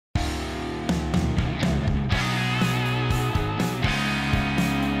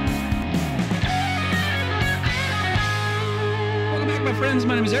friends,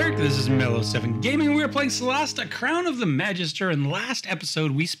 my name is Eric. This is Mellow 7 Gaming. We are playing Solasta, Crown of the Magister. In the last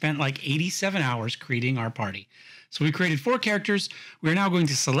episode, we spent like 87 hours creating our party. So we created 4 characters. We're now going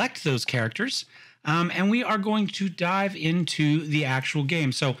to select those characters, and we are going to dive into the actual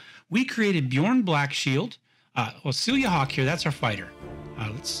game. So we created Bjorn Blackshield. Well, Celia Hawk here, that's our fighter.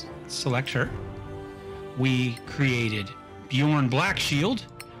 Let's select her. We created Bjorn Blackshield,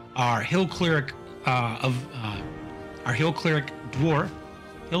 our hill cleric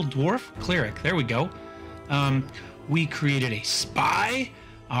Hill Dwarf Cleric. There we go. We created a spy,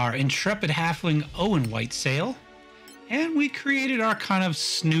 our intrepid halfling Owen Whitesail, and we created our kind of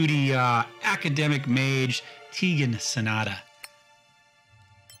snooty academic mage Tegan Sonata.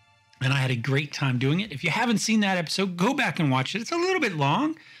 And I had a great time doing it. If you haven't seen that episode, go back and watch it. It's a little bit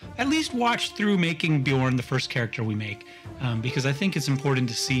long. At least watch through making Bjorn the first character we make, because I think it's important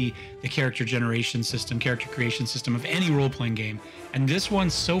to see the character generation system, character creation system of any role-playing game. And this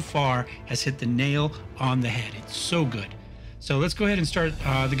one so far has hit the nail on the head. It's so good. So let's go ahead and start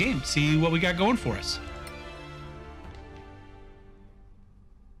the game, see what we got going for us.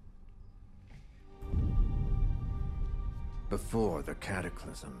 Before the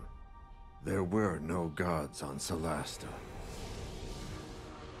cataclysm, there were no gods on Solasta.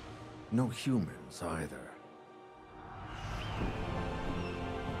 No humans either.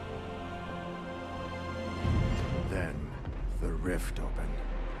 Then, the rift opened.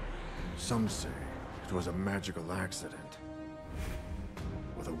 Some say it was a magical accident,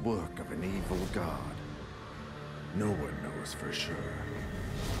 or the work of an evil god. No one knows for sure.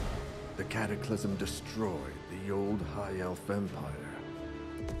 The cataclysm destroyed the old High Elf Empire.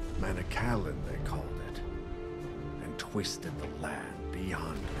 Manacalon, they called it, and twisted the land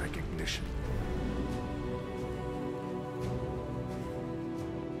beyond recognition.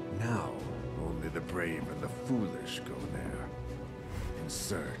 Now, only the brave and the foolish go there, in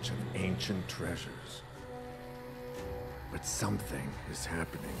search of ancient treasures. But something is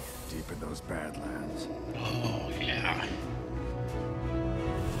happening deep in those Badlands. Oh, yeah.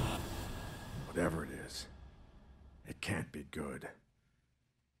 Whatever it is, it can't be good.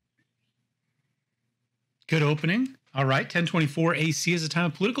 Good opening. All right, 1024 AC is a time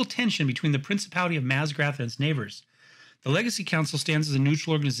of political tension between the Principality of Mazgrath and its neighbors. The Legacy Council stands as a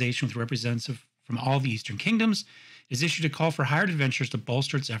neutral organization with representatives from all the Eastern Kingdoms. It has issued a call for hired adventurers to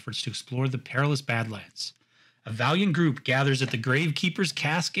bolster its efforts to explore the perilous Badlands. A valiant group gathers at the Gravekeeper's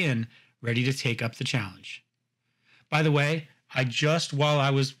Cask Inn, ready to take up the challenge. By the way, I just, while I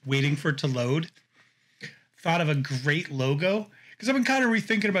was waiting for it to load, thought of a great logo. Because I've been kind of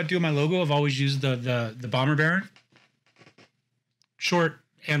rethinking about doing my logo. I've always used the Bomber Baron. Short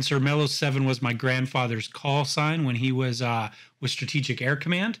answer, Mellow 7 was my grandfather's call sign when he was with Strategic Air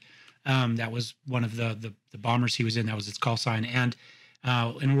Command. That was one of the bombers he was in. That was its call sign. And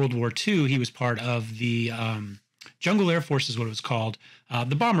in World War II, he was part of the Jungle Air Force is what it was called,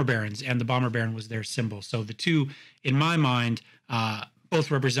 the Bomber Barons, and the Bomber Baron was their symbol. So the two, in my mind, both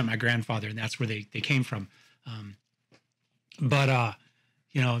represent my grandfather, and that's where they came from. But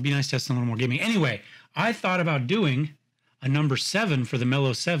you know, it'd be nice to have some little more gaming. Anyway, I thought about doing a number 7 for the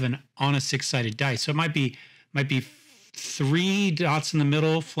Mellow 7 on a 6-sided dice. So it might be 3 dots in the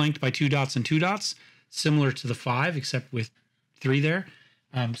middle, flanked by 2 dots and 2 dots, similar to the 5, except with 3 there.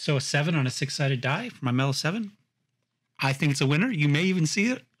 So a 7 on a 6-sided die for my Mellow 7. I think it's a winner. You may even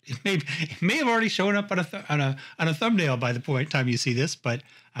see it. It may have already shown up on a thumbnail by the time you see this, but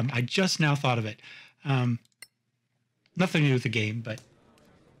I just now thought of it. Nothing to do with the game, but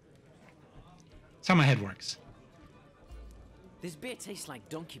it's how my head works. This beer tastes like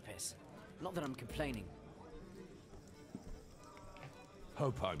donkey piss. Not that I'm complaining.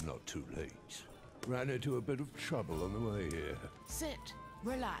 Hope I'm not too late. Ran into a bit of trouble on the way here. Sit,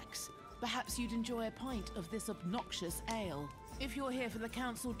 relax. Perhaps you'd enjoy a pint of this obnoxious ale. If you're here for the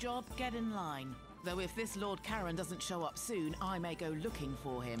council job, get in line. Though if this Lord Karen doesn't show up soon, I may go looking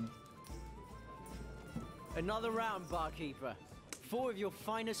for him. Another round, barkeeper. 4 of your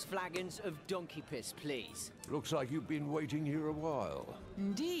finest flagons of donkey piss, please. Looks like you've been waiting here a while.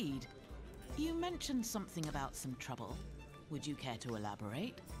 Indeed. You mentioned something about some trouble. Would you care to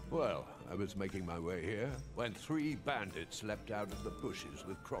elaborate? Well, I was making my way here when 3 bandits leapt out of the bushes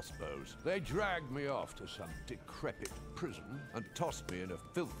with crossbows. They dragged me off to some decrepit prison and tossed me in a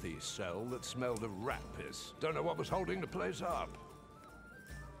filthy cell that smelled of rat piss. Don't know what was holding the place up.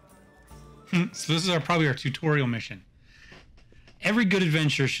 So this is probably our tutorial mission. Every good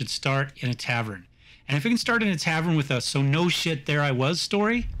adventure should start in a tavern. And if we can start in a tavern with a "so no shit there I was"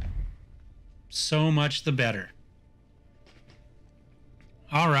 story, so much the better.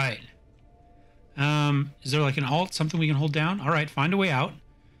 All right. Is there like an alt, something we can hold down? All right, find a way out.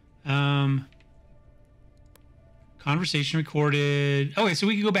 Conversation recorded. Okay, so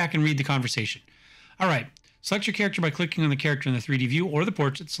we can go back and read the conversation. All right. Select your character by clicking on the character in the 3D view or the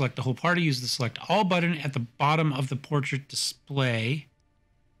portrait. Select the whole party. Use the Select All button at the bottom of the portrait display.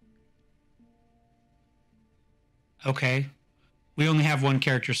 Okay. We only have one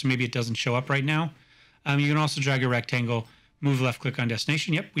character, so maybe it doesn't show up right now. You can also drag a rectangle, move left click on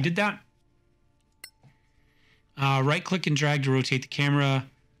destination. Yep, we did that. Right click and drag to rotate the camera.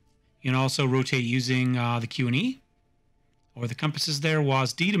 You can also rotate using the Q and E or the compasses there.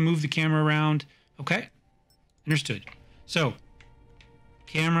 WAS D to move the camera around. Okay. Understood. So,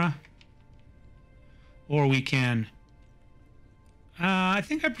 camera, or we can, I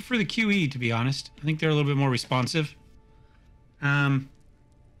think I prefer the QE, to be honest. I think they're a little bit more responsive.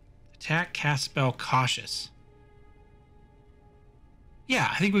 Attack, cast spell, cautious. Yeah,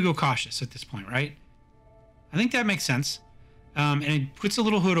 I think we go cautious at this point, right? I think that makes sense. And it puts a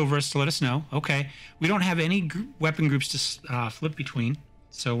little hood over us to let us know. Okay, we don't have any weapon groups to flip between,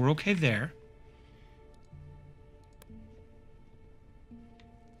 so we're okay there.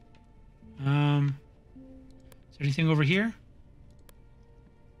 Is there anything over here?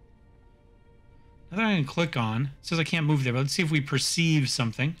 Nothing I can click on. It says I can't move there, but let's see if we perceive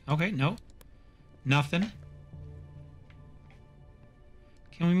something. Okay, no. Nothing.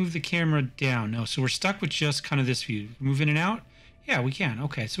 Can we move the camera down? No, so we're stuck with just kind of this view. Move in and out? Yeah, we can.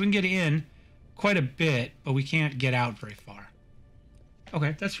 Okay, so we can get in quite a bit, but we can't get out very far.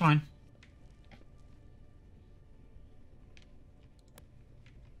 Okay, that's fine.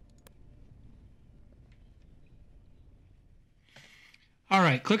 All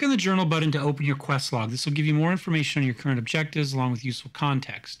right, click on the journal button to open your quest log. This will give you more information on your current objectives along with useful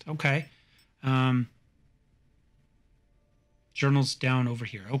context. Okay. Journal's down over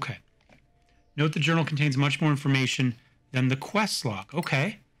here. Okay. Note the journal contains much more information than the quest log.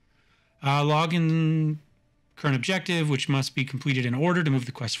 Okay. Log in current objective, which must be completed in order to move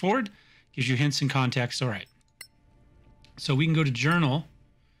the quest forward. Gives you hints and context. All right. So we can go to journal,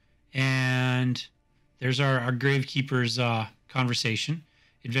 and there's our Gravekeeper's conversation.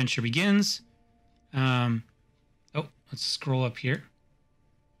 Adventure begins. Oh, let's scroll up here.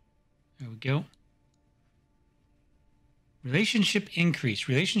 There we go. Relationship increased.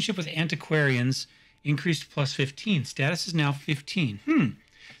 Relationship with antiquarians increased plus 15. Status is now 15.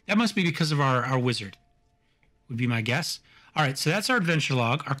 That must be because of our wizard, would be my guess. All right, so that's our adventure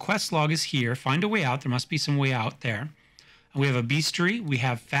log. Our quest log is here. Find a way out. There must be some way out there. We have a bestiary. We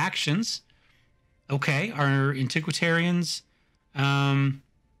have factions. Okay, our antiquarians,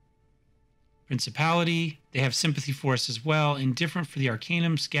 principality. They have sympathy for us as well. Indifferent for the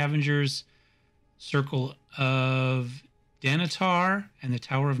Arcanum, Scavengers, Circle of Danatar, and the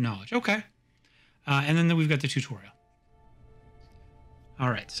Tower of Knowledge. Okay. And then we've got the tutorial. All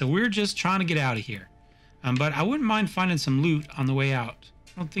right, so we're just trying to get out of here. But I wouldn't mind finding some loot on the way out.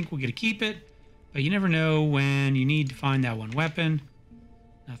 I don't think we'll get to keep it, but you never know when you need to find that one weapon.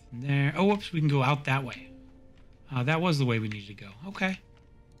 Nothing there. Oh, whoops, we can go out that way. That was the way we needed to go. Okay.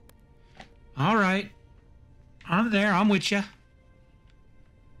 All right. I'm there. I'm with you.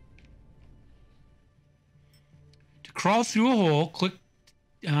 To crawl through a hole, click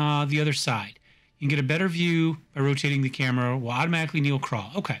the other side. You can get a better view by rotating the camera. Will automatically kneel crawl.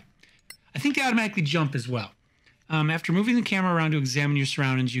 Okay. I think they automatically jump as well. After moving the camera around to examine your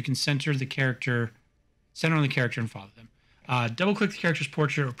surroundings, you can center on the character and follow them. Double-click the character's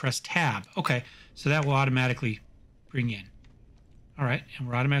portrait or press Tab. Okay, so that will automatically bring in. All right, and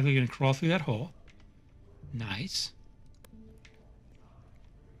we're automatically going to crawl through that hole. Nice.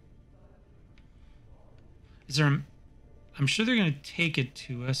 Is there... I'm sure they're going to take it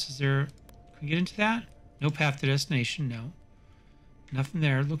to us. Is there... Can we get into that? No path to destination, no. Nothing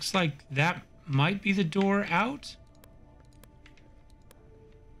there. Looks like that might be the door out.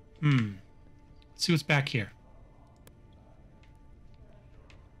 Let's see what's back here.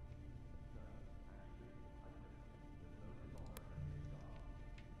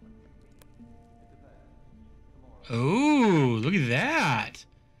 Oh, look at that.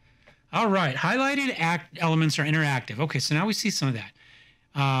 All right. Highlighted elements are interactive. Okay, so now we see some of that.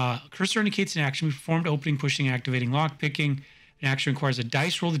 Cursor indicates an action we performed: opening, pushing, activating, lock picking. An action requires a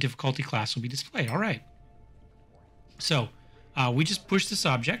dice roll. The difficulty class will be displayed. All right. So we just push this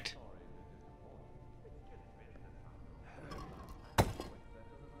object.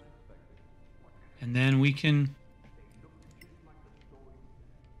 And then we can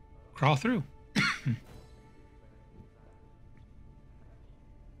crawl through.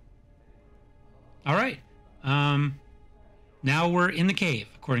 All right. Now we're in the cave,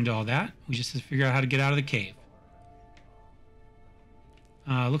 according to all that. We just have to figure out how to get out of the cave.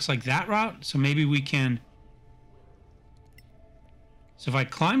 Looks like that route. So maybe we can... So if I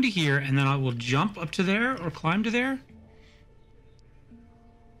climb to here, and then I will jump up to there, or climb to there.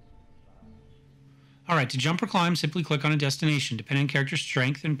 All right, to jump or climb, simply click on a destination. Depending on character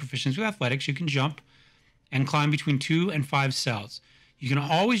strength and proficiency with athletics, you can jump and climb between 2 and 5 cells. You can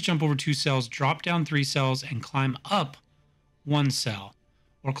always jump over 2 cells, drop down 3 cells, and climb up 1 cell.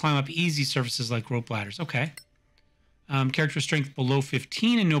 Or climb up easy surfaces like rope ladders. Okay. Character strength below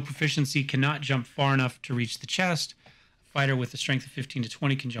 15 and no proficiency cannot jump far enough to reach the chest. A fighter with a strength of 15 to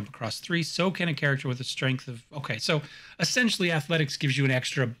 20 can jump across 3. So can a character with a strength of... Okay, so essentially athletics gives you an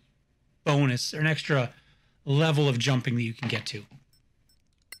extra bonus or an extra level of jumping that you can get to.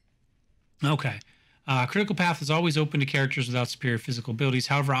 Okay. Critical path is always open to characters without superior physical abilities.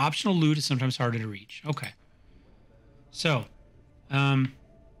 However, optional loot is sometimes harder to reach. Okay. So, I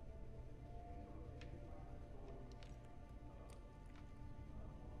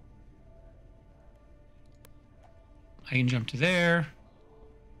can jump to there.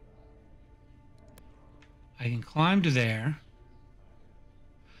 I can climb to there.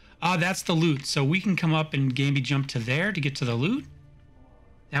 Ah, that's the loot. So we can come up and maybe jump to there to get to the loot?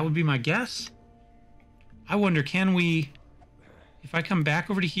 That would be my guess. I wonder, can we... If I come back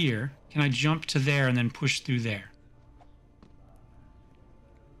over to here, can I jump to there and then push through there?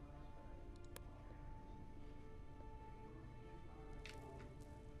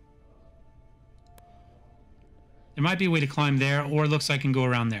 There might be a way to climb there, or it looks like I can go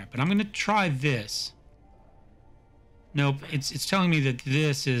around there. But I'm going to try this. Nope, it's telling me that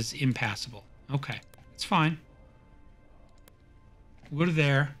this is impassable. Okay, it's fine. We'll go to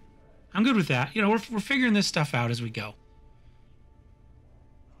there. I'm good with that. You know, we're figuring this stuff out as we go.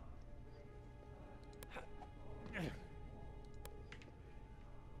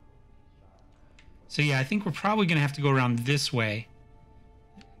 So yeah, I think we're probably going to have to go around this way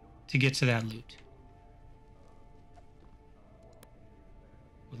to get to that loot.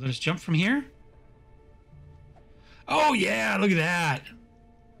 Let us jump from here. Oh yeah, look at that.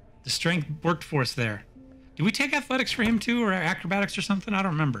 The strength worked for us there. Did we take athletics for him too, or acrobatics or something? I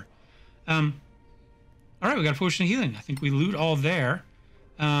don't remember. All right, we got a potion of healing. I think we loot all there.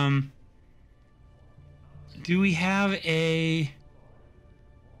 Do we have a... I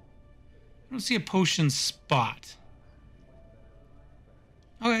don't see a potion spot.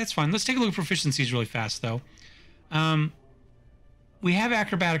 Okay, that's fine. Let's take a look at proficiencies really fast, though. We have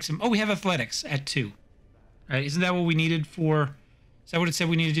acrobatics. Oh, we have athletics at 2. Right? Isn't that what we needed for... Is that what it said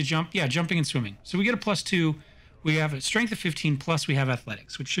we needed to jump? Yeah, jumping and swimming. So we get a +2. We have a strength of 15, plus we have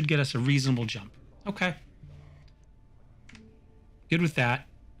athletics, which should get us a reasonable jump. Okay. Good with that.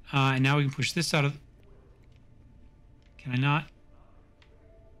 And now we can push this out of... Can I not?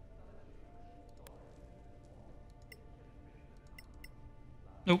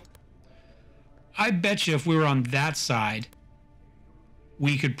 Nope. I bet you if we were on that side,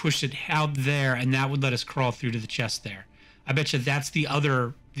 we could push it out there, and that would let us crawl through to the chest there. I bet you that's the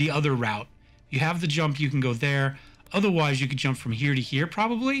other route. You have the jump, you can go there. Otherwise, you could jump from here to here,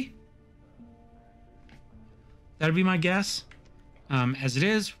 probably. That'd be my guess. As it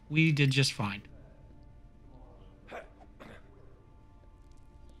is, we did just fine.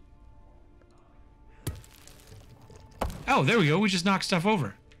 Oh, there we go. We just knocked stuff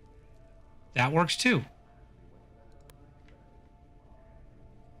over. That works too.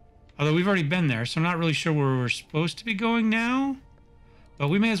 Although we've already been there, so I'm not really sure where we're supposed to be going now. But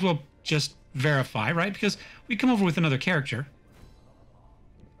we may as well just verify, right? Because we come over with another character.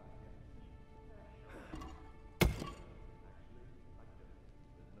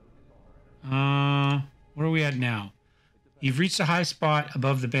 Where are we at now? You've reached a high spot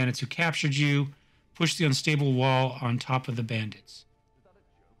above the bandits who captured you. Push the unstable wall on top of the bandits.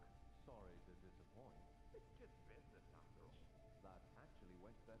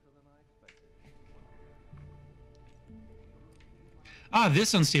 Ah,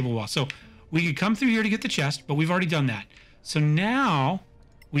 this unstable wall. So we could come through here to get the chest, but we've already done that. So now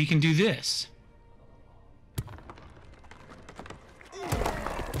we can do this.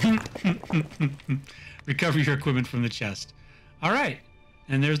 Recover your equipment from the chest. All right.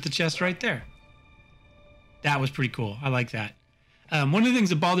 And there's the chest right there. That was pretty cool. I like that. One of the things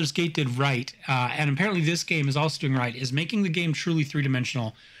that Baldur's Gate did right, and apparently this game is also doing right, is making the game truly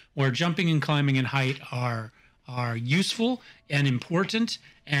three-dimensional, where jumping and climbing and height are useful and important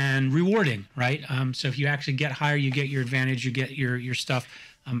and rewarding, right? So if you actually get higher, you get your advantage, you get your stuff.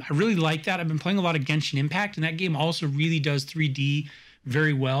 I really like that. I've been playing a lot of Genshin Impact, and that game also really does 3D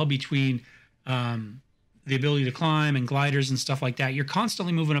very well between the ability to climb and gliders and stuff like that. You're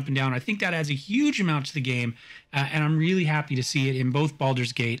constantly moving up and down. I think that adds a huge amount to the game, and I'm really happy to see it in both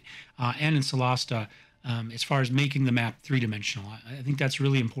Baldur's Gate and in Solasta as far as making the map three-dimensional. I think that's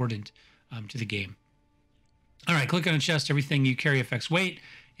really important to the game. All right, click on a chest. Everything you carry affects weight.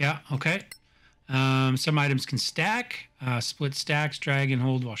 Yeah, okay. Some items can stack. Split stacks, drag and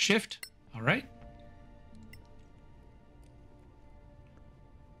hold while shift. All right.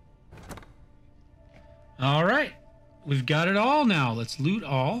 All right. We've got it all now. Let's loot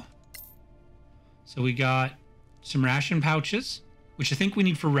all. So we got some ration pouches, which I think we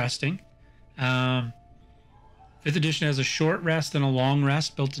need for resting. 5th edition has a short rest and a long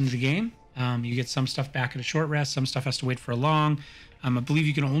rest built into the game. You get some stuff back at a short rest. Some stuff has to wait for a long. I believe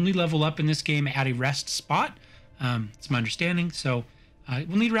you can only level up in this game at a rest spot. It's my understanding. So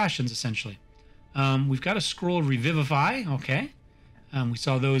we'll need rations, essentially. We've got a scroll of Revivify. Okay. We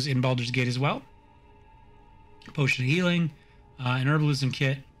saw those in Baldur's Gate as well. Potion of Healing, an Herbalism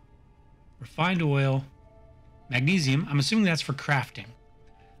Kit, Refined Oil, Magnesium. I'm assuming that's for crafting.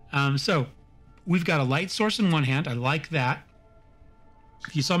 So we've got a light source in one hand. I like that.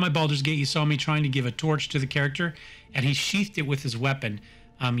 If you saw my Baldur's Gate, you saw me trying to give a torch to the character, and he sheathed it with his weapon.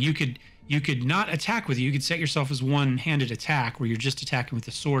 You could not attack with it. You could set yourself as one-handed attack, where you're just attacking with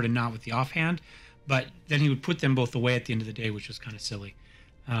the sword and not with the offhand. But then he would put them both away at the end of the day, which was kind of silly.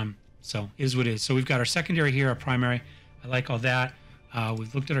 So is what it is. So we've got our secondary here, our primary. I like all that.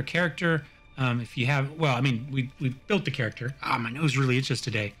 We've looked at our character. If you have, well, I mean, we built the character. My nose really itches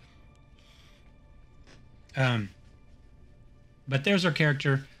today. But there's our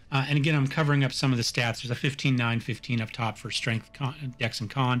character. And again, I'm covering up some of the stats. There's a 15, 9, 15 up top for strength, dex, and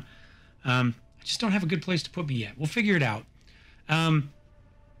con. I just don't have a good place to put me yet. We'll figure it out.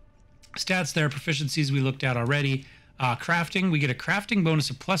 Stats there, proficiencies we looked at already. Crafting, we get a crafting bonus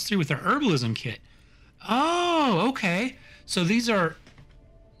of +3 with our Herbalism Kit. Oh, okay. So these are,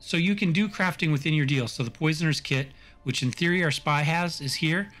 so you can do crafting within your deal. So the Poisoner's Kit, which in theory our spy has, is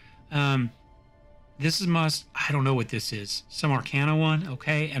here. This is I don't know what this is. Some Arcana one,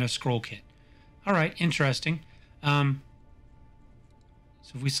 okay, and a scroll kit. All right, interesting. So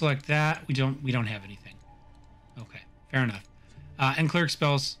if we select that, we don't have anything. Okay, fair enough. And cleric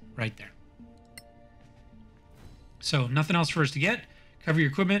spells right there. So nothing else for us to get. Cover your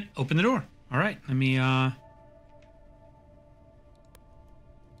equipment, open the door. All right, let me over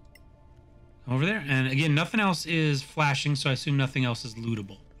there. And again, nothing else is flashing, so I assume nothing else is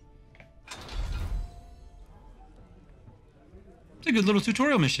lootable. It's a good little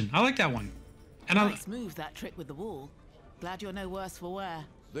tutorial mission. I like that one. And nice move, that trick with the wall. Glad you're no worse for wear.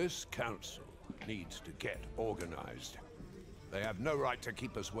 This council needs to get organized. They have no right to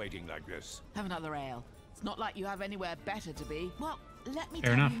keep us waiting like this. Have another ale. It's not like you have anywhere better to be. Well, let me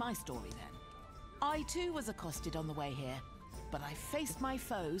Fair tell enough. you my story then. I too was accosted on the way here, but I faced my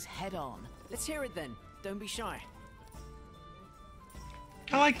foes head on. Let's hear it then. Don't be shy.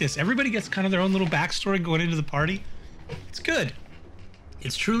 I like this. Everybody gets kind of their own little backstory going into the party. It's good.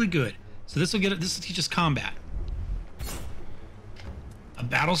 It's truly good. So this will teach us combat. A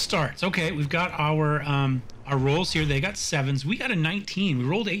battle starts. Okay, we've got our rolls here. They got 7s. We got a 19. We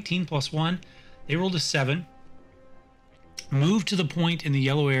rolled 18 plus 1. They rolled a 7. Move to the point in the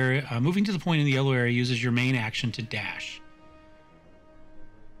yellow area. Moving to the point in the yellow area uses your main action to dash.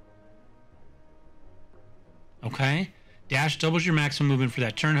 Okay. Dash doubles your maximum movement for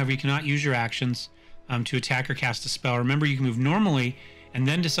that turn. However, you cannot use your actions to attack or cast a spell. Remember, you can move normally and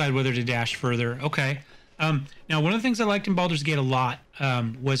then decide whether to dash further. Okay. Now, one of the things I liked in Baldur's Gate a lot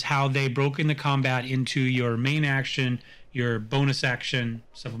was how they broke in the combat into your main action, your bonus action,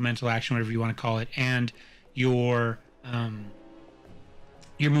 supplemental action, whatever you want to call it, and your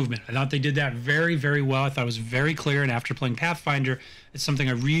movement. I thought they did that very, very well. I thought it was very clear, and after playing Pathfinder, it's something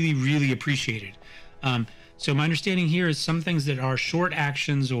I really, really appreciated. So my understanding here is some things that are short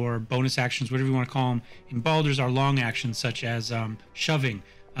actions or bonus actions, whatever you want to call them, in Baldur's are long actions, such as shoving,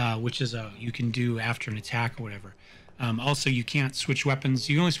 which is you can do after an attack or whatever. Also, you can't switch weapons.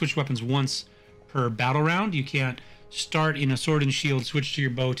 You can only switch weapons once per battle round. You can't start in a sword and shield, switch to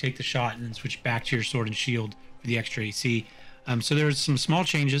your bow, take the shot, and then switch back to your sword and shield for the extra AC. So there's some small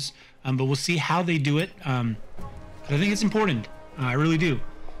changes, but we'll see how they do it. But I think it's important. I really do.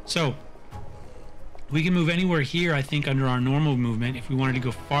 So we can move anywhere here, I think, under our normal movement. If we wanted to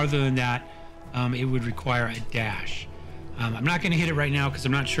go farther than that, it would require a dash. I'm not going to hit it right now because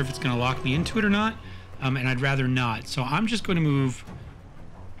I'm not sure if it's going to lock me into it or not, and I'd rather not. So I'm just going to move.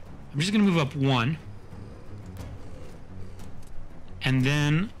 I'm just going to move up 1, and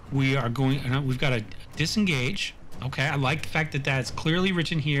then we are going. We've got to disengage. Okay, I like the fact that that's clearly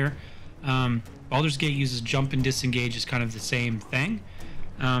written here. Baldur's Gate uses jump and disengage as kind of the same thing.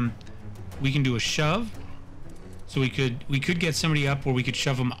 We can do a shove. So we could get somebody up, or we could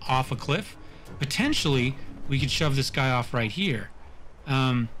shove them off a cliff. Potentially, we could shove this guy off right here.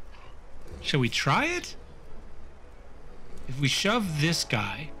 Shall we try it? If we shove this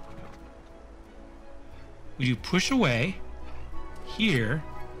guy, we do push away here.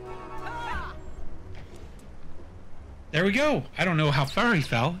 There we go. I don't know how far he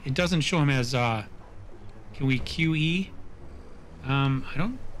fell. It doesn't show him as, can we QE? I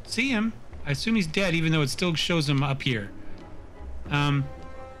don't see him. I assume he's dead, even though it still shows him up here. And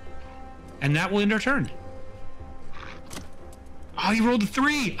that will end our turn. Oh, he rolled a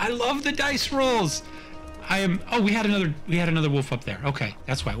 3. I love the dice rolls. Oh, we had another wolf up there. Okay,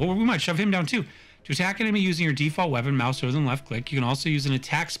 that's why. Well, we might shove him down too. To attack an enemy using your default weapon, mouse over than left click, you can also use an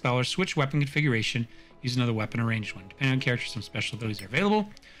attack spell or switch weapon configuration. Use another weapon or ranged one. Depending on character, some special abilities are available.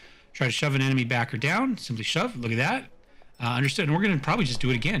 Try to shove an enemy back or down. Simply shove. Look at that. Understood. And we're going to probably just do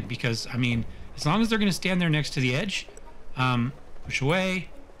it again because, I mean, as long as they're going to stand there next to the edge, push away.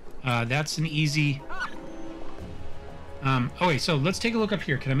 That's an easy... oh, wait. So let's take a look up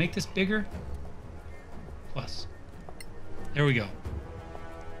here. Can I make this bigger? Plus. There we go.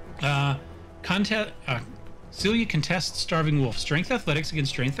 Celia contests Starving Wolf. Strength Athletics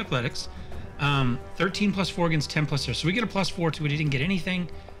against Strength Athletics. 13 plus 4 against 10 plus 0. So we get a plus 4 to it. He didn't get anything.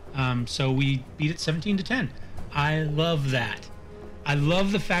 So we beat it 17 to 10. I love that. I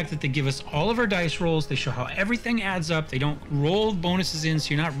love the fact that they give us all of our dice rolls. They show how everything adds up. They don't roll bonuses in,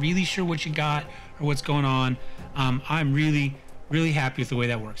 so you're not really sure what you got or what's going on. I'm really, really happy with the way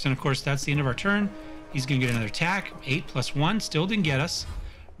that works. And of course, that's the end of our turn. He's going to get another attack. 8 plus 1. Still didn't get us.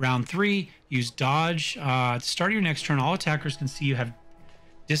 Round 3, use dodge. At the start of your next turn, all attackers can see you have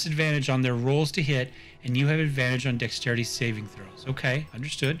disadvantage on their rolls to hit, and you have advantage on dexterity saving throws. Okay,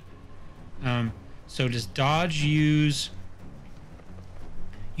 understood. So does dodge use...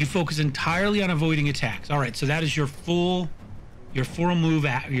 You focus entirely on avoiding attacks. All right, so that is your full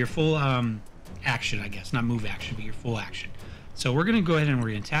action, I guess. Not move action, but your full action. So we're going to go ahead and we're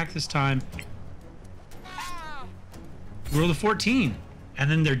going to attack this time. Roll a 14,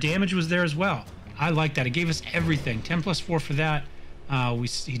 and then their damage was there as well. I like that. It gave us everything. 10 plus 4 for that.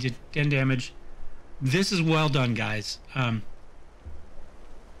 He did 10 damage. This is well done, guys.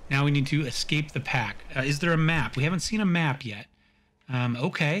 Now we need to escape the pack. Is there a map? We haven't seen a map yet.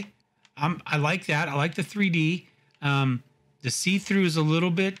 Okay. I like that. I like the 3D. The see-through is a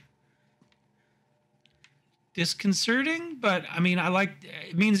little bit disconcerting, but I mean,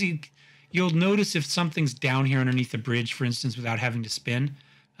 it means you'll notice if something's down here underneath the bridge, for instance, without having to spin.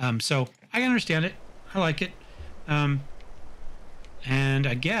 So I can understand it. I like it. And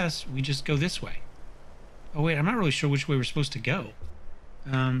I guess we just go this way. Oh, wait, I'm not really sure which way we're supposed to go.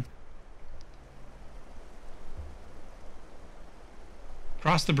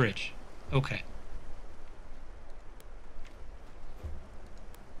 Cross the bridge. Okay.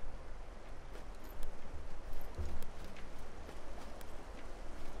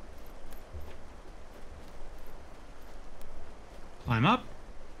 Climb up.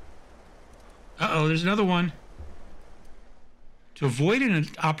 Uh-oh, there's another one. To avoid an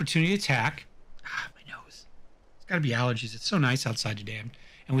opportunity attack. Ah, my nose. It's got to be allergies. It's so nice outside today.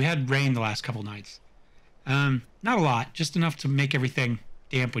 And we had rain the last couple nights. Not a lot, just enough to make everything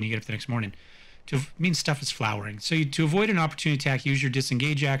damp when you get up the next morning. Means stuff is flowering. So to avoid an opportunity attack, use your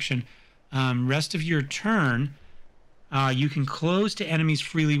disengage action. Rest of your turn, you can close to enemies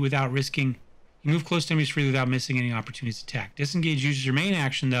freely without risking... You move close to enemies freely without missing any opportunities to attack. Disengage uses your main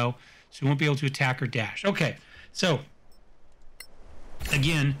action, though, so you won't be able to attack or dash. Okay, so...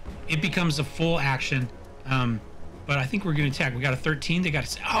 Again, it becomes a full action, but I think we're going to attack. We got a 13. They got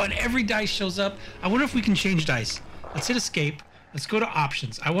a... Oh, and every dice shows up. I wonder if we can change dice. Let's hit escape. Let's go to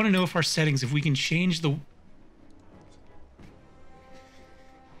options. I want to know if our settings, if we can change the...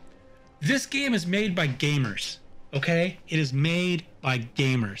 This game is made by gamers, okay? It is made by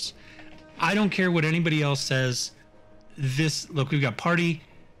gamers. I don't care what anybody else says. Look, we've got party.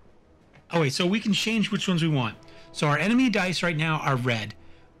 Oh, wait, so we can change which ones we want. So our enemy dice right now are red.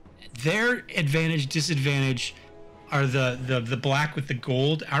 Their advantage, disadvantage are the black with the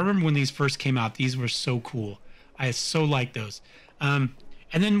gold. I remember when these first came out, these were so cool. I so like those. And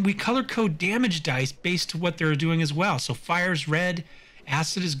then we color code damage dice based to what they're doing as well. So fire's red,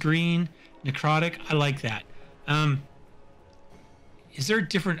 acid is green, necrotic. I like that. Is there a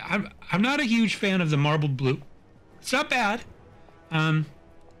different... I'm not a huge fan of the marbled blue. It's not bad. Is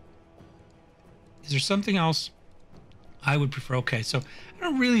there something else I would prefer? Okay, so I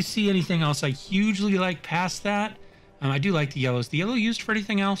don't really see anything else I hugely like past that. I do like the yellows. The yellow used for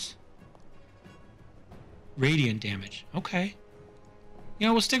anything else? Radiant damage. Okay. You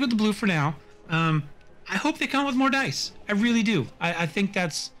know, we'll stick with the blue for now. I hope they come with more dice. I really do. I think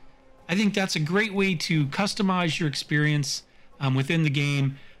that's a great way to customize your experience within the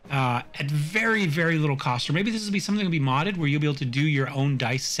game at very, very little cost. Or maybe this will be something that'll be modded where you'll be able to do your own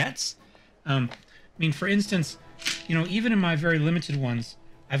dice sets. I mean, for instance, you know, even in my very limited ones,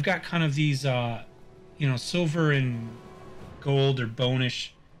 I've got kind of these, you know, silver and gold or bonish,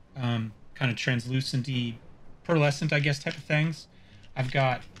 kind of translucent-y, pearlescent, I guess, type of things. I've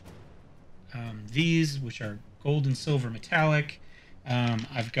got these, which are gold and silver metallic.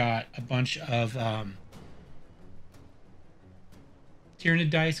 I've got a bunch of Tyranid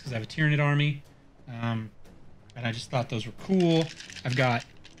dice because I have a Tyranid army, and I just thought those were cool. I've got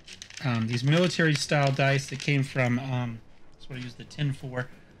these military-style dice that came from, that's what I use the tin for,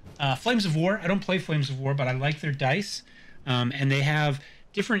 Flames of War. I don't play Flames of War, but I like their dice, and they have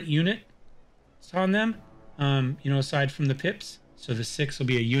different units on them, you know, aside from the pips. So the 6 will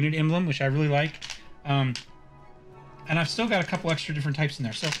be a unit emblem, which I really like. And I've still got a couple extra different types in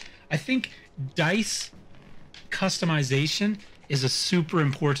there. So I think dice customization is a super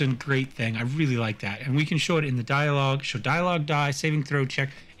important, great thing. I really like that. And we can show it in the dialogue, show dialogue die, saving throw, check,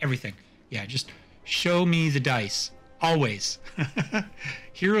 everything. Yeah, just show me the dice. Always.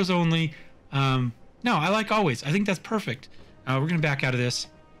 Heroes only. No, I like always. I think that's perfect. We're going to back out of this,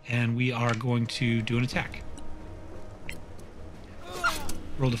 and we are going to do an attack.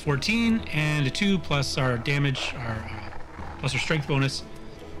 Rolled a 14 and a 2 plus our damage, plus our strength bonus,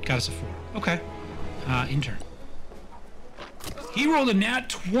 got us a 4. Okay, in turn. He rolled a nat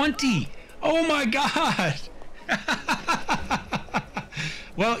 20. Oh my god.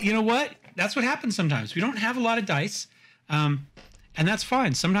 Well, you know what? That's what happens sometimes. We don't have a lot of dice, and that's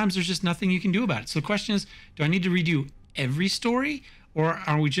fine. Sometimes there's just nothing you can do about it. So the question is, do I need to redo every story, or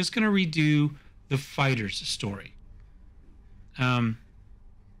are we just going to redo the fighter's story?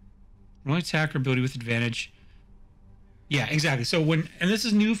 Roll attack or ability with advantage. Yeah, exactly. So and this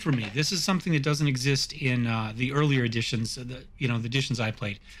is new for me. This is something that doesn't exist in the earlier editions, the editions I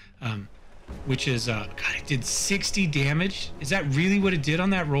played, which is, God, it did 60 damage. Is that really what it did on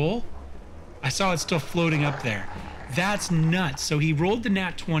that roll? I saw it still floating up there. That's nuts. So he rolled the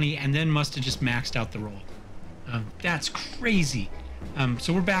nat 20 and then must have just maxed out the roll. That's crazy.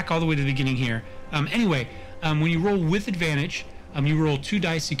 So we're back all the way to the beginning here. Anyway, when you roll with advantage, you roll 2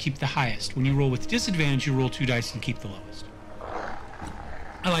 dice, you keep the highest. When you roll with disadvantage, you roll 2 dice and keep the lowest.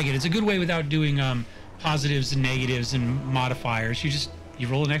 I like it. It's a good way without doing positives and negatives and modifiers. You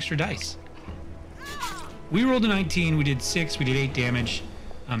roll an extra dice. We rolled a 19. We did 6. We did 8 damage.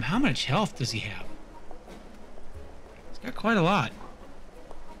 How much health does he have? He's got quite a lot.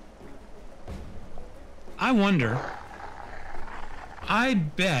 I wonder. I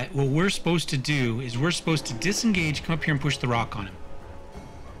bet what we're supposed to do is we're supposed to disengage, come up here and push the rock on him.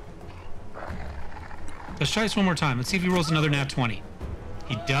 Let's try this one more time. Let's see if he rolls another nat 20.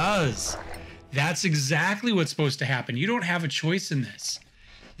 He does. That's exactly what's supposed to happen. You don't have a choice in this.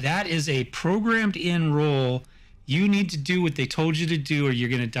 That is a programmed in roll. You need to do what they told you to do or you're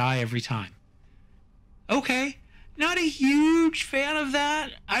going to die every time. Okay. Not a huge fan of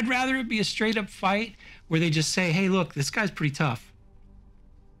that. I'd rather it be a straight up fight where they just say, hey, look, this guy's pretty tough.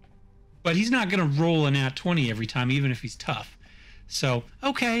 But he's not going to roll a nat 20 every time, even if he's tough. So,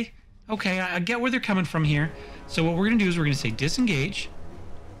 okay, I get where they're coming from here. So what we're going to do is we're going to say disengage.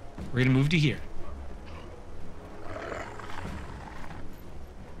 We're going to move to here.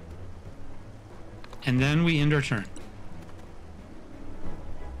 And then we end our turn.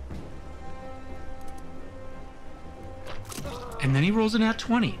 And then he rolls a nat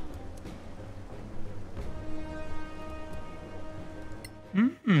 20.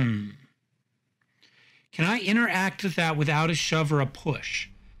 Can I interact with that without a shove or a push?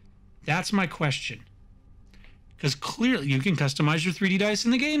 That's my question. Because clearly you can customize your 3D dice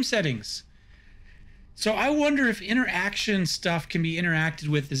in the game settings. So I wonder if interaction stuff can be interacted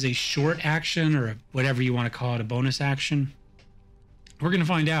with as a short action or whatever you want to call it, a bonus action. We're going to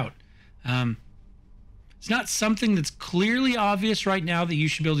find out. It's not something that's clearly obvious right now that you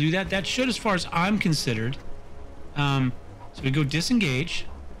should be able to do that. That should, as far as I'm considered. So we go disengage.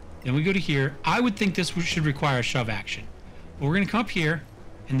 Then we go to here. I would think this should require a shove action. But we're going to come up here,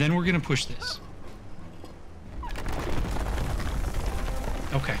 and then we're going to push this.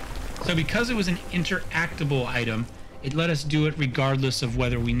 Okay. So because it was an interactable item, it let us do it regardless of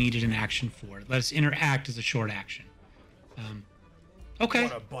whether we needed an action for it. Let us interact as a short action. Okay.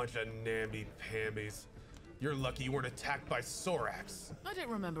 What a bunch of namby-pambies. You're lucky you weren't attacked by Sorax. I don't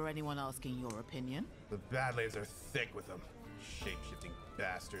remember anyone asking your opinion. The Badlands are thick with them. Shape-shifting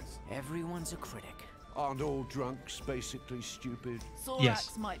bastards. Everyone's a critic. Aren't all drunks basically stupid? Sorax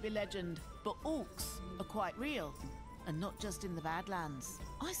Yes. might be legend, but orcs are quite real. And not just in the Badlands.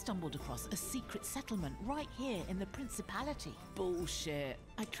 I stumbled across a secret settlement right here in the Principality. Bullshit.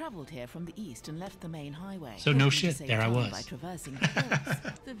 I traveled here from the east and left the main highway. So no hoping to shit, save there I time was. By traversing the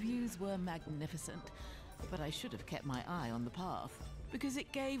hills. The views were magnificent, but I should have kept my eye on the path, because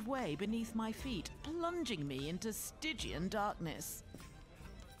it gave way beneath my feet, plunging me into Stygian darkness.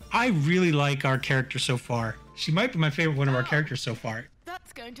 I really like our character so far. She might be my favorite one of our characters so far.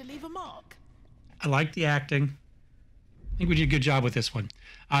 That's going to leave a mark. I like the acting. I think we did a good job with this one.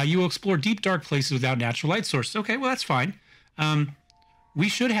 You will explore deep, dark places without natural light sources. Okay, well, that's fine. We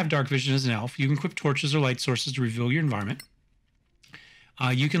should have dark vision as an elf. You can equip torches or light sources to reveal your environment.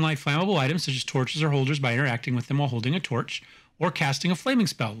 You can light flammable items such as torches or holders by interacting with them while holding a torch or casting a flaming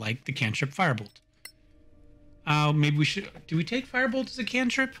spell like the cantrip Firebolt. Maybe we should... Do we take Firebolt as a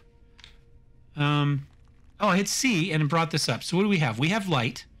cantrip? Oh, I hit C and it brought this up. So what do we have? We have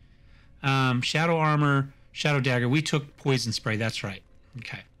light, shadow armor, shadow dagger. We took poison spray. That's right.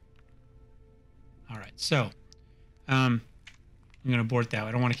 Okay. All right. So I'm going to abort that.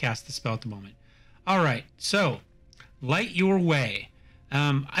 I don't want to cast the spell at the moment. All right. So light your way.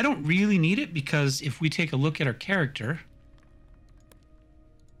 I don't really need it because if we take a look at our character,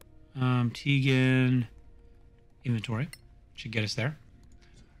 Tegan, inventory should get us there.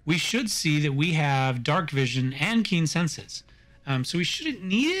 We should see that we have dark vision and keen senses. So we shouldn't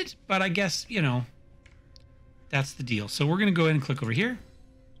need it, but I guess, you know, that's the deal. So we're going to go ahead and click over here.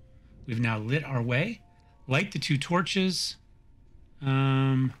 We've now lit our way. Light the two torches.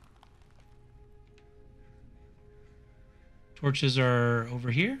 Torches are over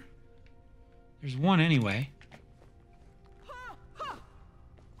here. There's one anyway.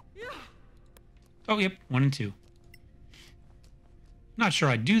 Oh, yep, 1 and 2. Not sure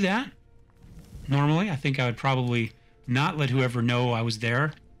I'd do that. Normally, I think I would probably not let whoever know I was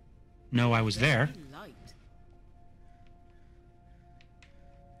there know I was there.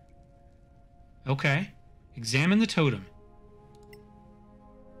 Okay. Examine the totem.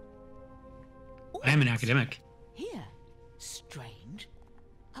 I am an academic. Here. Strange.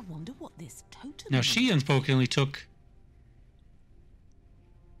 I wonder what this totem Now, she unspokenly took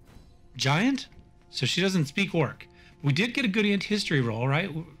giant, so she doesn't speak orc. We did get a good history roll, right?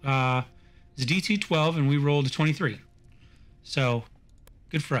 It's a DC 12, and we rolled a 23. So,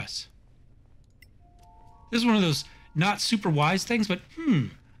 good for us. This is one of those not super wise things, but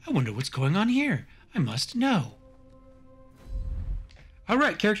I wonder what's going on here. I must know. All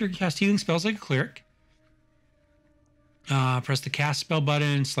right, character can cast healing spells like a cleric. Press the cast spell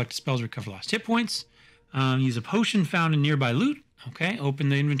button, select spells to recover lost hit points. Use a potion found in nearby loot. Okay, open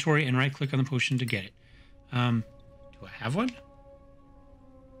the inventory and right-click on the potion to get it. Do I have one?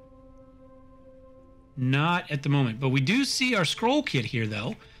 Not at the moment, but we do see our scroll kit here,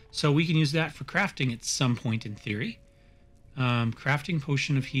 though, so we can use that for crafting at some point in theory. Crafting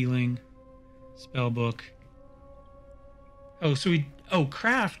potion of healing, spell book. Oh, so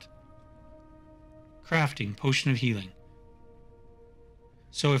crafting potion of healing.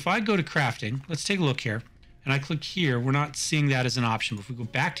 So if I go to crafting, let's take a look here, and I click here, we're not seeing that as an option. But if we go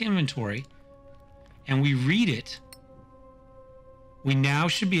back to inventory and we read it, we now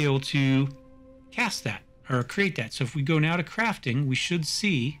should be able to cast that or create that. So if we go now to crafting, we should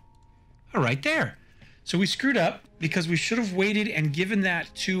see, oh, right there. So we screwed up because we should have waited and given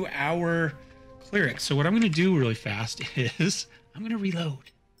that to our cleric. So what I'm going to do really fast is I'm going to reload.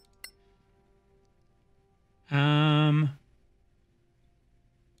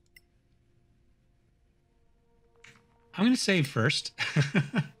 I'm going to save first.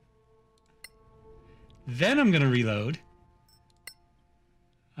 Then I'm going to reload.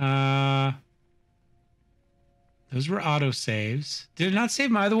 Those were auto saves. Did it not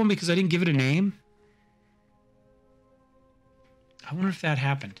save my other one because I didn't give it a name? I wonder if that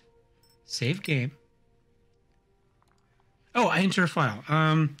happened. Save game. Oh, I enter a file.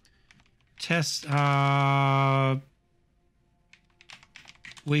 Test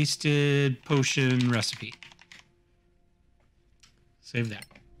wasted potion recipe. Save that.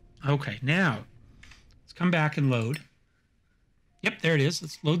 Okay, now let's come back and load. Yep, there it is.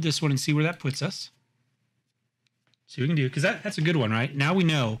 Let's load this one and see where that puts us. See what we can do, because that's a good one, right? Now we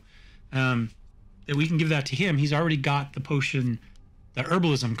know that we can give that to him. He's already got the potion, the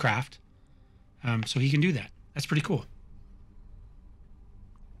herbalism craft, so he can do that. That's pretty cool.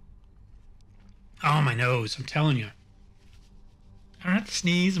 Oh, my nose. I'm telling you. I don't have to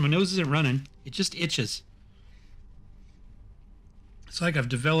sneeze. My nose isn't running. It just itches. It's like I've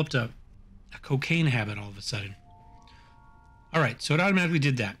developed a cocaine habit all of a sudden. All right, so it automatically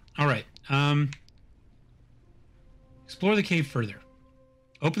did that. All right. Explore the cave further.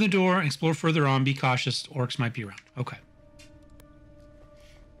 Open the door and explore further on. Be cautious. Orcs might be around. Okay.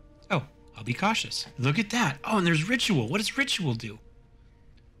 Oh, I'll be cautious. Look at that. Oh, and there's ritual. What does ritual do?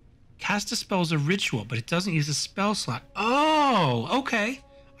 Cast a spell as a ritual, but it doesn't use a spell slot. Oh, okay.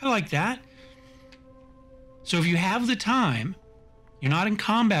 I like that. So if you have the time, you're not in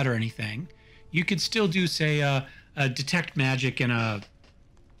combat or anything, you could still do, say, a detect magic in a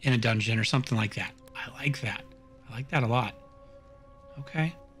dungeon or something like that. I like that. I like that a lot.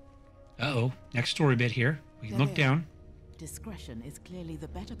 Okay. Uh-oh. Next story bit here. We can look down. Discretion is clearly the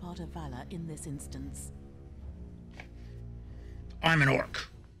better part of valor in this instance. I'm an orc.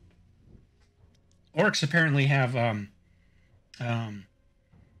 Orcs apparently have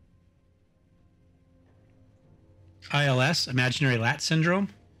ILS, imaginary lat syndrome.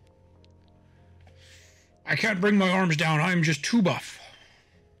 I can't bring my arms down. I'm just too buff.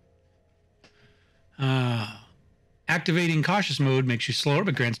 Activating cautious mode makes you slower,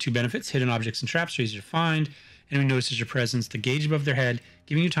 but grants 2 benefits. Hidden objects and traps are easier to find. Enemy notices your presence. The gauge above their head,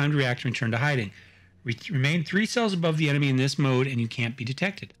 giving you time to react and return to hiding. Remain 3 cells above the enemy in this mode, and you can't be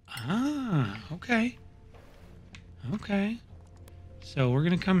detected. Ah, okay. Okay. So we're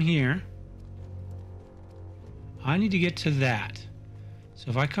going to come here. I need to get to that. So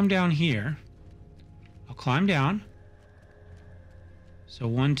if I come down here, I'll climb down. So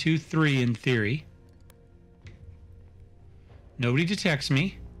 1, 2, 3 in theory. Nobody detects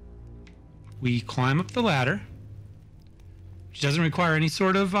me. We climb up the ladder, which doesn't require any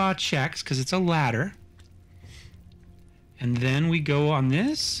sort of checks because it's a ladder. And then we go on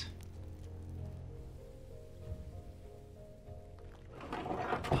this.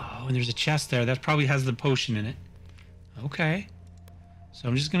 Oh, and there's a chest there. That probably has the potion in it. Okay. So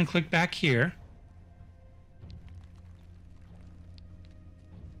I'm just going to click back here.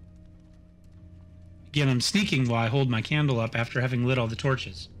 Again, I'm sneaking while I hold my candle up after having lit all the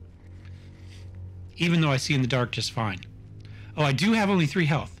torches. Even though I see in the dark just fine. Oh, I do have only 3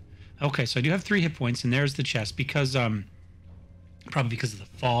 health. Okay, so I do have 3 hit points, and there's the chest because, probably because of the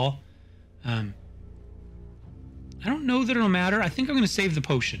fall. I don't know that it'll matter. I think I'm going to save the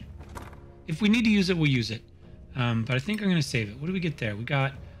potion. If we need to use it, we'll use it. But I think I'm going to save it. What do we get there? We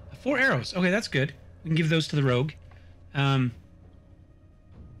got 4 arrows. Okay, that's good. We can give those to the rogue.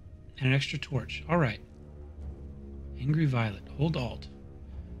 And an extra torch. All right. Angry Violet. Hold Alt.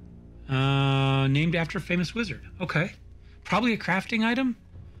 Named after a famous wizard. Okay. Probably a crafting item.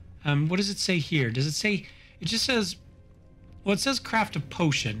 What does it say here? Does it say... It just says... Well, it says craft a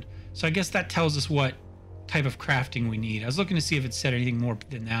potion. So I guess that tells us what type of crafting we need. I was looking to see if it said anything more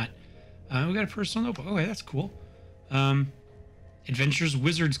than that. We got a personal notebook. Okay, that's cool. Adventures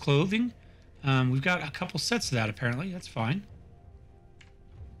Wizard's Clothing. We've got a couple sets of that, apparently. That's fine.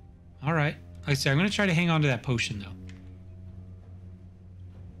 All right. Like I said, I'm going to try to hang on to that potion, though.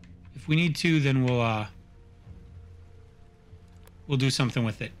 If we need to, then we'll do something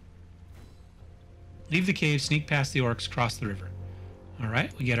with it. Leave the cave, sneak past the orcs, cross the river. All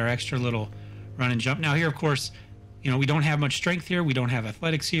right. We get our extra little run and jump. Now here, of course, you know, we don't have much strength here. We don't have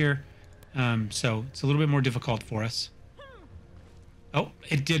athletics here. So it's a little bit more difficult for us. Oh,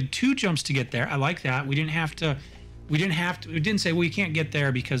 it did 2 jumps to get there. I like that. We didn't have to... We didn't say, well, you can't get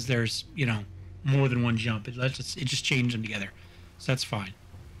there because there's, you know, more than 1 jump. It just changed them together. So that's fine.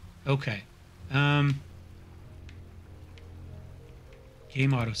 Okay. Game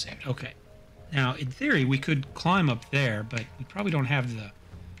autosaved. Okay. Now, in theory, we could climb up there, but we probably don't have the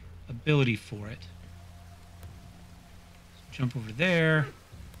ability for it. So jump over there.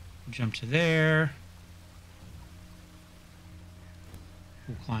 Jump to there.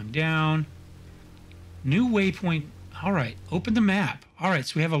 We'll climb down. New waypoint. All right. Open the map. All right.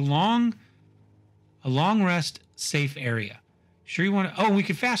 So we have a long rest safe area. Sure you want to... Oh, we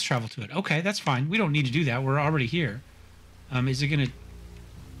could fast travel to it. Okay, that's fine. We don't need to do that. We're already here. Is it going to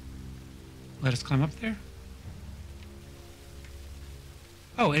let us climb up there?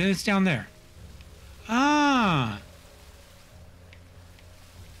 Oh, and it's down there. Ah.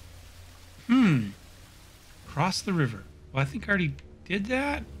 Cross the river. Well, I think I already did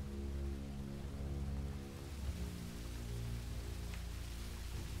that.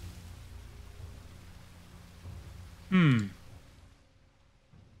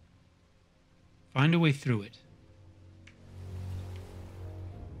 Find a way through it.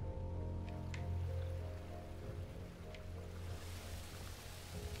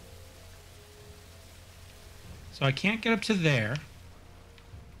 So I can't get up to there.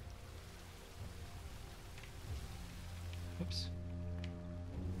 Whoops.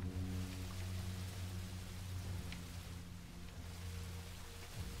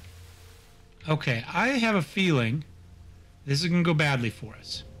 Okay, I have a feeling This is going to go badly for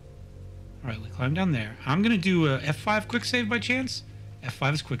us. All right, we climb down there. I'm going to do a F5 quick save by chance.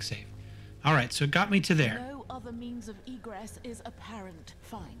 F5 is quick save. All right, so it got me to there. No other means of egress is apparent.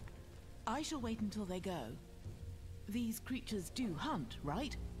 Fine. I shall wait until they go. These creatures do hunt,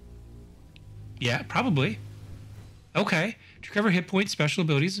 right? Yeah, probably. Okay. To recover hit points, special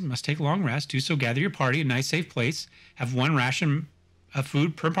abilities, must take a long rest. Do so, gather your party in a nice, safe place. Have one ration of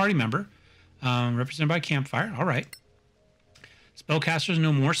food per party member. Represented by campfire. All right. Spellcasters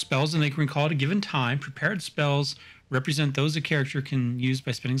know more spells than they can recall at a given time. Prepared spells represent those a character can use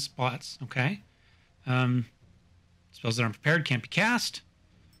by spending slots. Okay. Spells that aren't prepared can't be cast.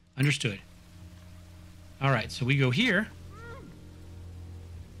 Understood. All right, so we go here.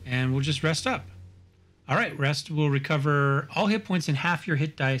 And we'll just rest up. All right, rest will recover all hit points and half your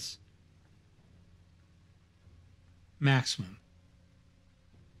hit dice maximum.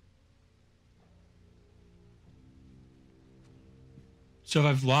 So if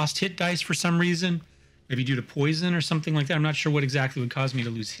I've lost hit dice for some reason, maybe due to poison or something like that, I'm not sure what exactly would cause me to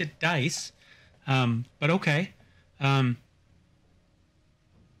lose hit dice. But okay. So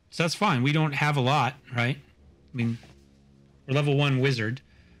that's fine. We don't have a lot, right? I mean, we're level 1 wizard.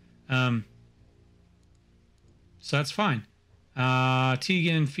 So that's fine.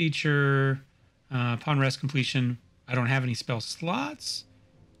 Tegan feature, upon rest completion. I don't have any spell slots.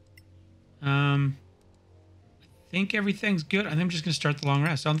 I think everything's good. I think I'm just going to start the long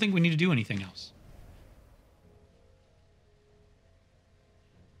rest. I don't think we need to do anything else.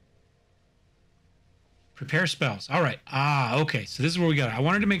 Prepare spells. All right. Okay. So this is where we got it. I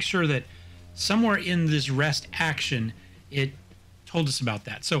wanted to make sure that somewhere in this rest action, it told us about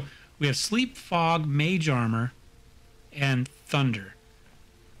that. So we have sleep, fog, mage armor, and thunder.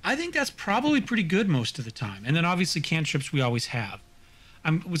 I think that's probably pretty good most of the time. And then obviously cantrips we always have.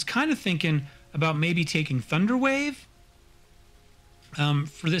 I was kind of thinking about maybe taking Thunder Wave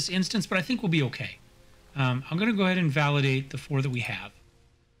for this instance, but I think we'll be okay. I'm going to go ahead and validate the 4 that we have.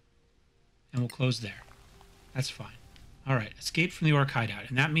 And we'll close there. That's fine. All right, escape from the orc hideout.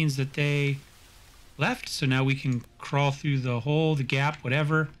 And that means that they left, so now we can crawl through the hole, the gap,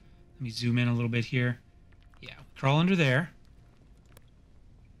 whatever. Let me zoom in a little bit here. Yeah, crawl under there.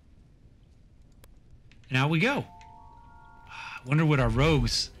 And out we go. I wonder what our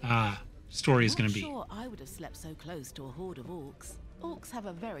rogues story is going to be. Sure, I would have slept so close to a horde of orcs. Orcs have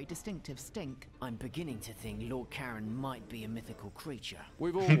a very distinctive stink. I'm beginning to think Lord Karen might be a mythical creature.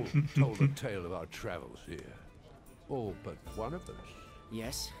 We've all told the tale of our travels here. All but one of us.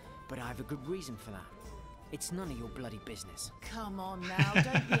 Yes, but I have a good reason for that. It's none of your bloody business. Come on now,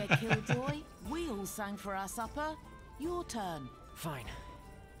 don't be a killjoy. We all sang for our supper. Your turn. Fine.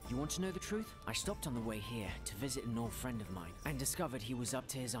 You want to know the truth? I stopped on the way here to visit an old friend of mine and discovered he was up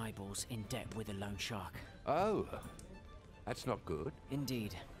to his eyeballs in debt with a loan shark. Oh, that's not good.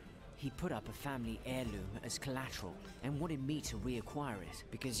 Indeed. He put up a family heirloom as collateral and wanted me to reacquire it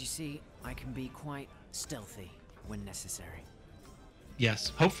because, you see, I can be quite stealthy when necessary. Yes,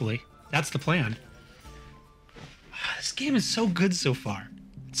 hopefully. That's the plan. This game is so good so far.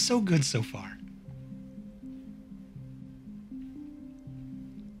 It's so good so far.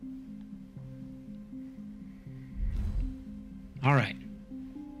 All right.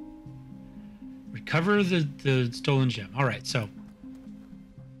 Recover the stolen gem. All right, so.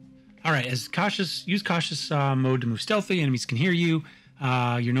 All right, use cautious mode to move stealthy. Enemies can hear you.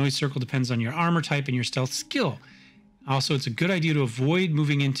 Your noise circle depends on your armor type and your stealth skill. Also, it's a good idea to avoid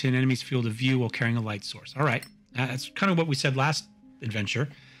moving into an enemy's field of view while carrying a light source. All right, that's kind of what we said last adventure.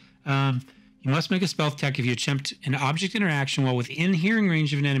 You must make a stealth check if you attempt an object interaction while within hearing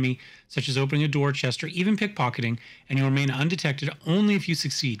range of an enemy, such as opening a door, chest, or even pickpocketing, and you remain undetected only if you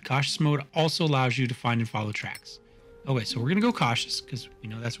succeed. Cautious mode also allows you to find and follow tracks. Okay, so we're going to go cautious because we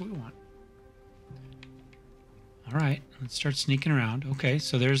know that's what we want. All right, let's start sneaking around. Okay,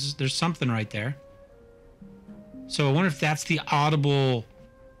 so there's something right there. So I wonder if that's the audible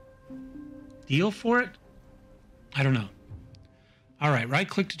deal for it? I don't know. All right,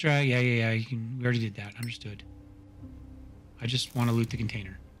 right-click to drag. Yeah. We already did that. Understood. I just want to loot the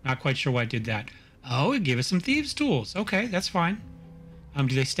container. Not quite sure why I did that. Oh, it gave us some thieves' tools. Okay, that's fine.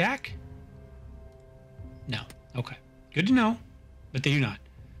 Do they stack? No. Okay. Good to know, but they do not.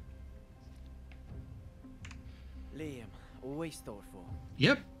 Liam, always thoughtful.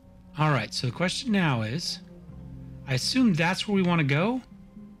 Yep. All right, so the question now is, I assume that's where we want to go.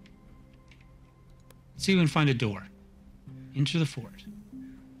 Let's see if we can find a door. Into the fort.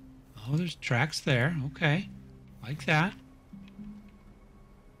 Oh, there's tracks there. Okay. Like that.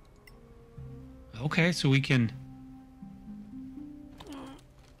 Okay, so we can...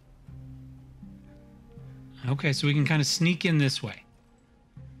 Okay, so we can kind of sneak in this way.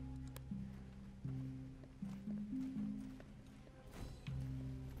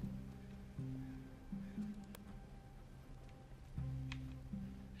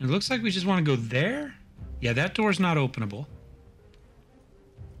 It looks like we just want to go there. Yeah, that door's not openable.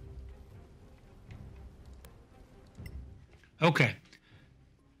 Okay.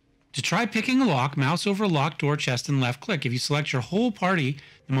 To try picking a lock, mouse over a locked door, chest, and left click. If you select your whole party,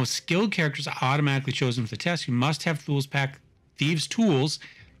 the most skilled characters are automatically chosen for the test. You must have thieves' tools.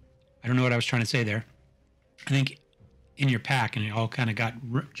 I don't know what I was trying to say there. I think in your pack, and it all kind of got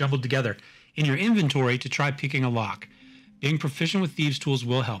jumbled together. In your inventory to try picking a lock. Being proficient with thieves' tools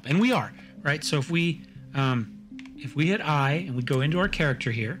will help. And we are, right? So if we hit I and we go into our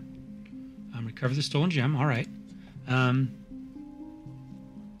character here, recover the stolen gem. All right.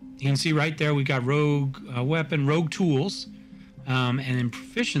 You can see right there we got rogue weapon, rogue tools. And in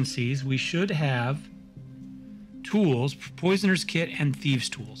proficiencies, we should have tools, poisoner's kit, and thieves'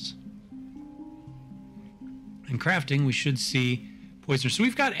 tools. In crafting, we should see poisoner. So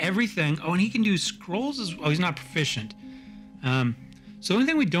we've got everything. Oh, and he can do scrolls as well. Oh, he's not proficient. So the only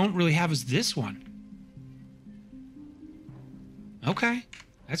thing we don't really have is this one. Okay,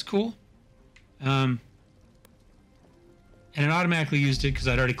 that's cool. And it automatically used it because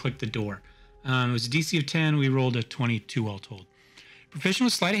I'd already clicked the door. It was a DC of 10. We rolled a 22 all told. Proficient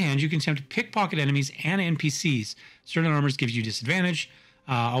with sleight of hand, you can attempt to pickpocket enemies and NPCs. Certain armors gives you disadvantage.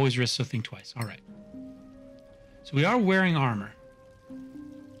 Always risk, so think twice. All right. So we are wearing armor.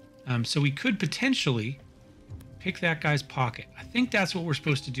 So we could potentially pick that guy's pocket. I think that's what we're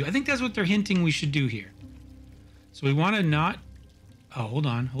supposed to do. I think that's what they're hinting we should do here. So we want to not... Oh, hold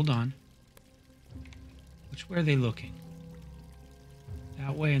on. Which way are they looking?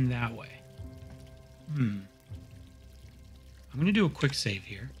 That way and that way. I'm going to do a quick save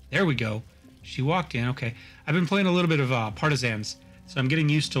here. There we go. She walked in. Okay. I've been playing a little bit of Partisans, so I'm getting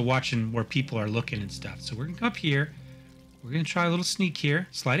used to watching where people are looking and stuff. So we're going to come up here. We're going to try a little sneak here.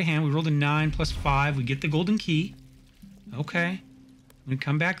 Sleight of hand. We rolled a 9 plus 5. We get the golden key. Okay. I'm going to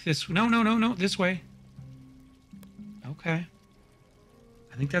come back this way. No. This way. Okay.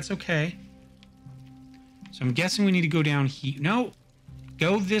 I think that's okay. So I'm guessing we need to go down here. No.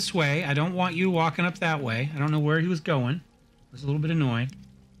 Go this way. I don't want you walking up that way. I don't know where he was going. I was a little bit annoyed.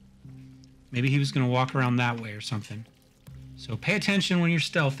 Maybe he was going to walk around that way or something. So pay attention when you're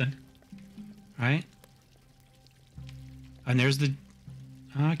stealthing. Right? And there's the...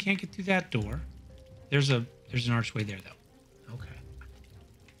 I can't get through that door. There's an archway there, though. Okay.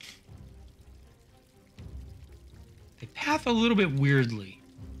 They path a little bit weirdly.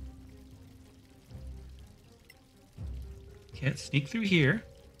 Can't sneak through here.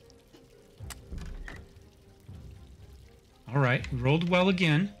 All right, we rolled well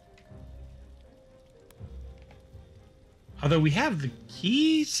again. Although we have the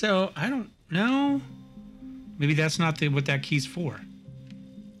key, so I don't know. Maybe that's not what that key's for.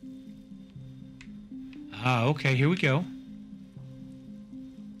 Ah, okay, here we go.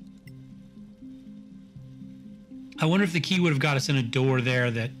 I wonder if the key would have got us in a door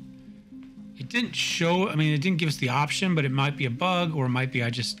there that it didn't show. I mean, it didn't give us the option, but it might be a bug, or it might be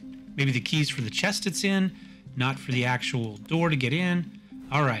maybe the key's for the chest it's in, not for the actual door to get in.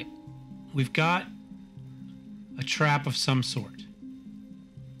 All right, we've got a trap of some sort.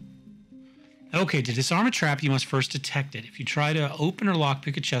 Okay, to disarm a trap, you must first detect it. If you try to open or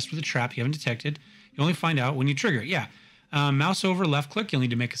lockpick a chest with a trap you haven't detected, you only find out when you trigger it. Yeah. Mouse over, left click, you'll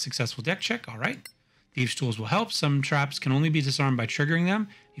need to make a successful deck check. All right. Thieves' tools will help. Some traps can only be disarmed by triggering them.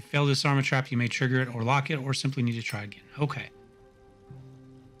 If you fail to disarm a trap, you may trigger it or lock it, or simply need to try again. Okay.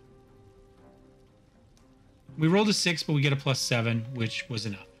 We rolled a 6, but we get a +7, which was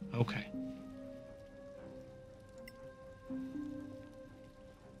enough. Okay.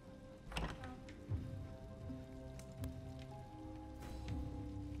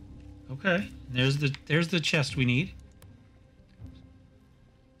 Okay, there's the chest we need.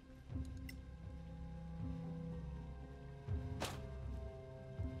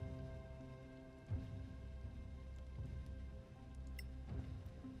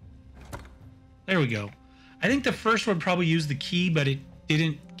 There we go. I think the first one probably used the key, but it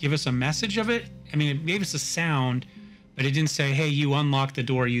didn't give us a message of it. I mean, it gave us a sound, but it didn't say, hey, you unlock the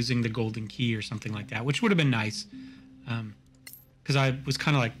door using the golden key or something like that, which would have been nice. Because I was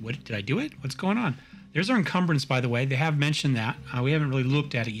kind of like, what, did I do it? What's going on? There's our encumbrance, by the way. They have mentioned that. We haven't really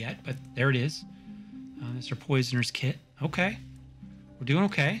looked at it yet, but there it is. That's our poisoner's kit. Okay. We're doing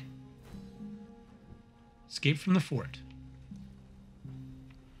okay. Escape from the fort.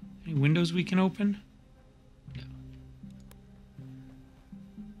 Any windows we can open?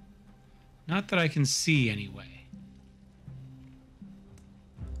 No. Not that I can see anyway.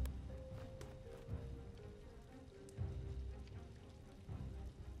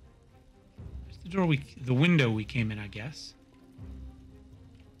 The window we came in, I guess.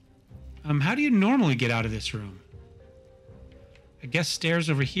 How do you normally get out of this room? I guess stairs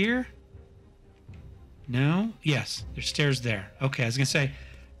over here? No? Yes, there's stairs there. Okay, I was gonna say,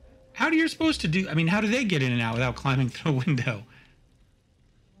 how do you supposed to do, I mean, how do they get in and out without climbing through a window?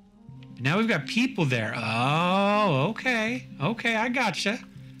 But now we've got people there. Oh, okay. Okay, I gotcha.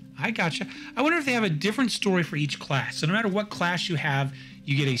 I gotcha. I wonder if they have a different story for each class. So no matter what class you have,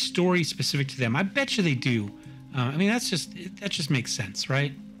 you get a story specific to them. I bet you they do. I mean, that just makes sense,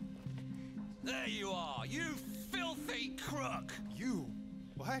 right? There you are, you filthy crook! You?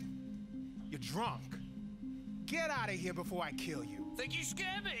 What? You're drunk. Get out of here before I kill you. Think you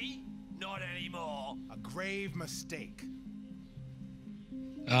scare me? Not anymore. A grave mistake.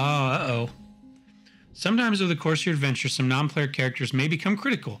 Oh, uh-oh. Sometimes over the course of your adventure, some non-player characters may become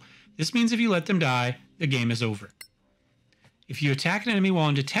critical. This means if you let them die, the game is over. If you attack an enemy while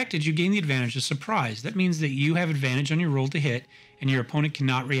undetected, you gain the advantage of surprise. That means that you have advantage on your roll to hit, and your opponent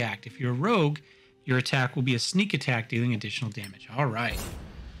cannot react. If you're a rogue, your attack will be a sneak attack, dealing additional damage. All right.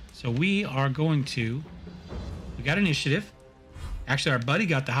 So we are going to... We got initiative. Actually, our buddy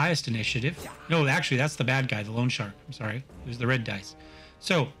got the highest initiative. No, actually, that's the bad guy, the loan shark. I'm sorry. It was the red dice.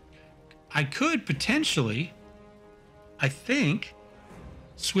 So, I could potentially, I think,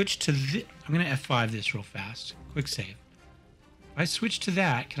 switch to the... I'm going to F5 this real fast. Quick save. If I switch to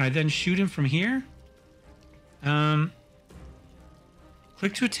that, can I then shoot him from here? Click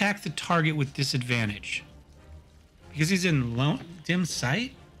to attack the target with disadvantage. Because he's in dim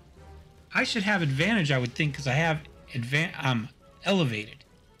sight? I should have advantage, I would think, because I have elevated.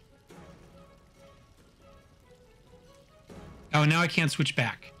 Oh, now I can't switch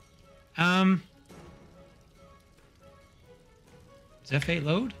back. Does F8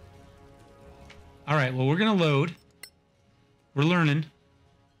 load? All right, well, we're going to load. We're learning.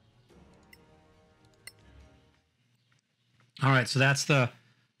 All right, so that's the...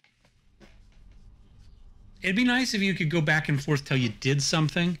 It'd be nice if you could go back and forth till you did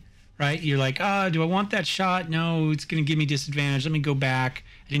something, right? You're like, do I want that shot? No, it's going to give me disadvantage. Let me go back.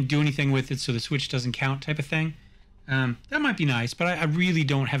 I didn't do anything with it, so the switch doesn't count type of thing. That might be nice, but I really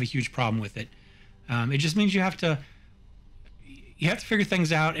don't have a huge problem with it. It just means you have to figure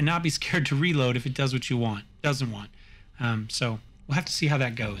things out and not be scared to reload if it does what you want, doesn't want. So we'll have to see how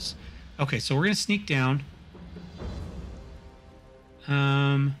that goes. Okay, so we're going to sneak down.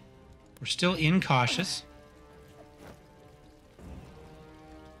 We're still incautious.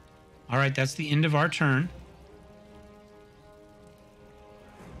 All right, that's the end of our turn.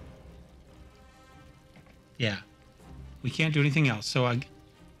 Yeah, we can't do anything else. So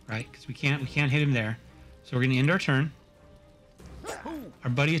right, because we can't hit him there. So we're going to end our turn. Our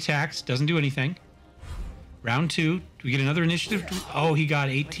buddy attacks, doesn't do anything. Round 2. Do we get another initiative? Oh, he got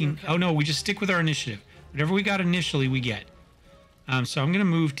 18. Oh no, we just stick with our initiative. Whatever we got initially, we get. So I'm going to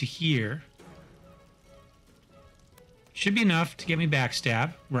move to here. Should be enough to get me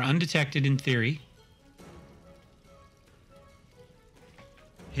backstab. We're undetected in theory.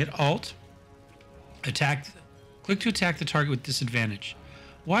 Hit Alt. Attack. Click to attack the target with disadvantage.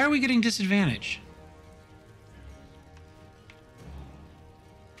 Why are we getting disadvantage?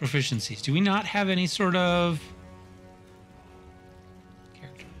 Proficiencies. Do we not have any sort of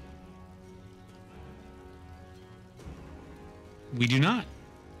character? We do not.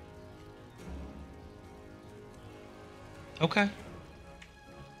 Okay.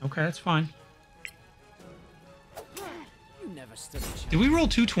 Okay, that's fine. You never stood a chance. Did we roll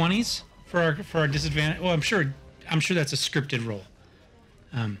 2 20s for our disadvantage? Well, I'm sure that's a scripted roll.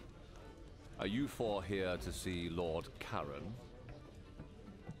 Are you four here to see Lord Karen?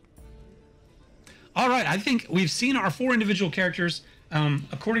 All right, I think we've seen our 4 individual characters.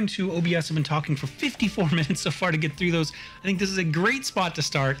 According to OBS, I've been talking for 54 minutes so far to get through those. I think this is a great spot to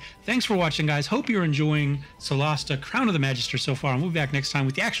start. Thanks for watching, guys. Hope you're enjoying Solasta, Crown of the Magister so far. We'll be back next time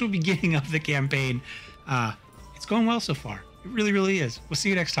with the actual beginning of the campaign. It's going well so far. It really, really is. We'll see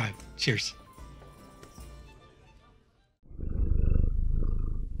you next time. Cheers.